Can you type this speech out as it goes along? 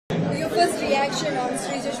first reaction on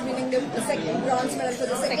Srijesh winning the second bronze medal for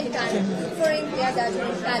the second time for India that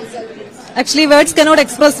in Paris Olympics? Actually, words cannot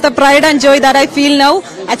express the pride and joy that I feel now.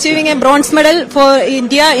 Achieving a bronze medal for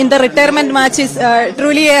India in the retirement match is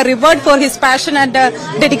truly a reward for his passion and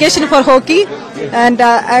dedication for hockey. And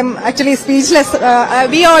I'm actually speechless.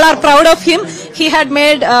 We all are proud of him. He had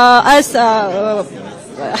made us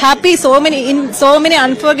happy in so many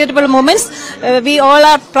unforgettable moments. We all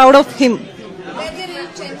are proud of him. Were there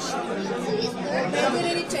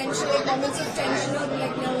any tension? Like moments of tension or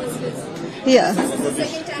like nervousness? Yeah. This is the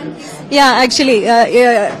second time. Yeah,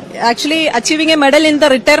 actually achieving a medal in the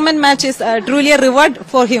retirement match is truly a reward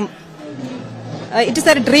for him. It is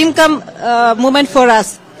a dream come moment for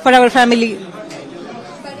us, for our family. But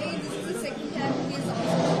this is the second time he is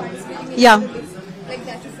also participating in Yeah. the Olympics, like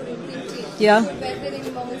that for Indian team. Yeah. So were there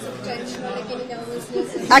any moments of tension or like any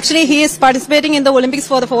nervousness? Actually, he is participating in the Olympics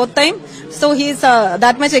for the 4th time, so he is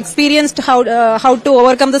that much experienced how to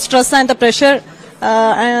overcome the stress and the pressure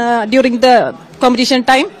during the competition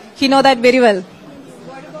time. He know that very well.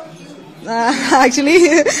 What about you? Actually,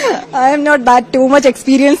 I am not that too much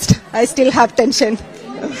experienced. I still have tension.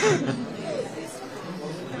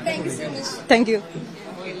 Thank you so much. Thank you.